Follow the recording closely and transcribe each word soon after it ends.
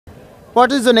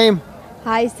What is the name?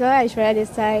 Hi sir, Aishwarya this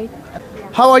side.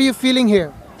 How are you feeling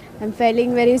here? I'm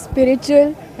feeling very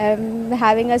spiritual. I'm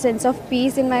having a sense of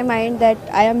peace in my mind that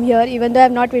I am here even though I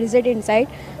have not visited inside,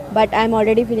 but I'm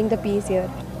already feeling the peace here.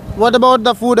 What about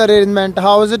the food arrangement?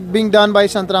 How is it being done by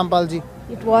Sant Rampal ji?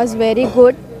 It was very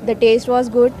good. The taste was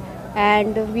good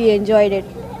and we enjoyed it.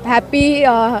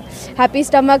 Happy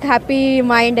stomach, happy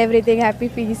mind, everything, happy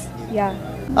peace.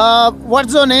 Yeah.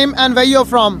 What's your name and where you're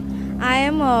from? I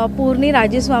am Purni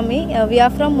Rajaswamy. We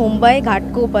are from Mumbai,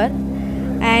 Ghatkopar,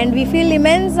 and we feel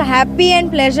immense happy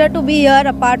and pleasure to be here.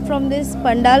 Apart from this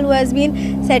pandal, who has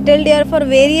been settled here for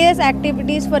various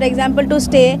activities, for example, to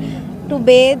stay, to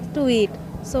bathe, to eat.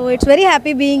 So it's very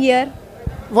happy being here.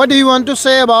 What do you want to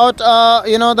say about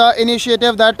the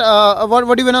initiative that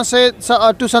what do you want to say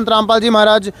to Sant Rampal ji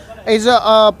Maharaj is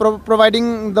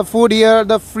providing the food here,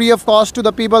 the free of cost to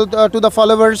the people, to the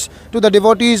followers, to the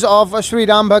devotees of Shri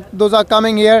Ram Bhakt, those are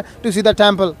coming here to see the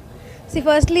temple. See,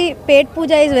 firstly, pet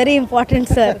puja is very important,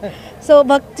 sir. So,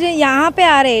 bhakt यहाँ पे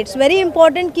आ रहे, it's very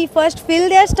important कि first fill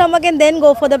their stomach and then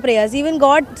go for the prayers. Even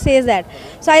God says that.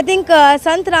 So, I think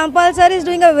Sant Rampal sir is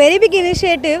doing a very big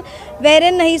initiative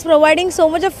wherein he is providing so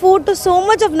much of food to so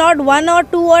much of not 1 or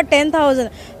 2 or 10,000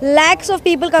 lakhs of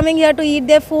people coming here to eat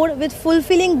their food with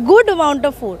fulfilling good amount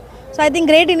of food. So, I think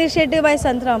great initiative by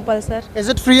Sant Rampal sir. Is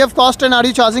it free of cost and are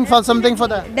you charging for something for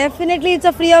that? Definitely, it's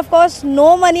a free of cost,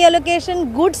 no money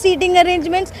allocation, good seating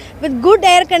arrangements with good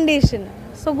air condition.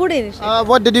 So good initiative.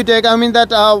 What did you take? I mean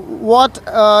that what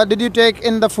did you take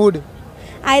in the food?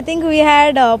 I think we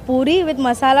had puri with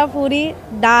masala puri,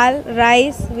 dal,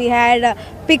 rice. We had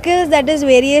pickles, that is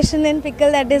variation in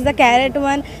pickle, that is the carrot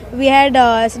one. We had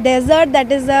dessert,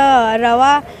 that is the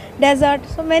rava dessert.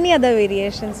 So many other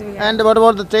variations we had. And what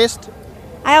about the taste?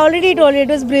 I already told you it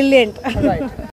was brilliant. Right.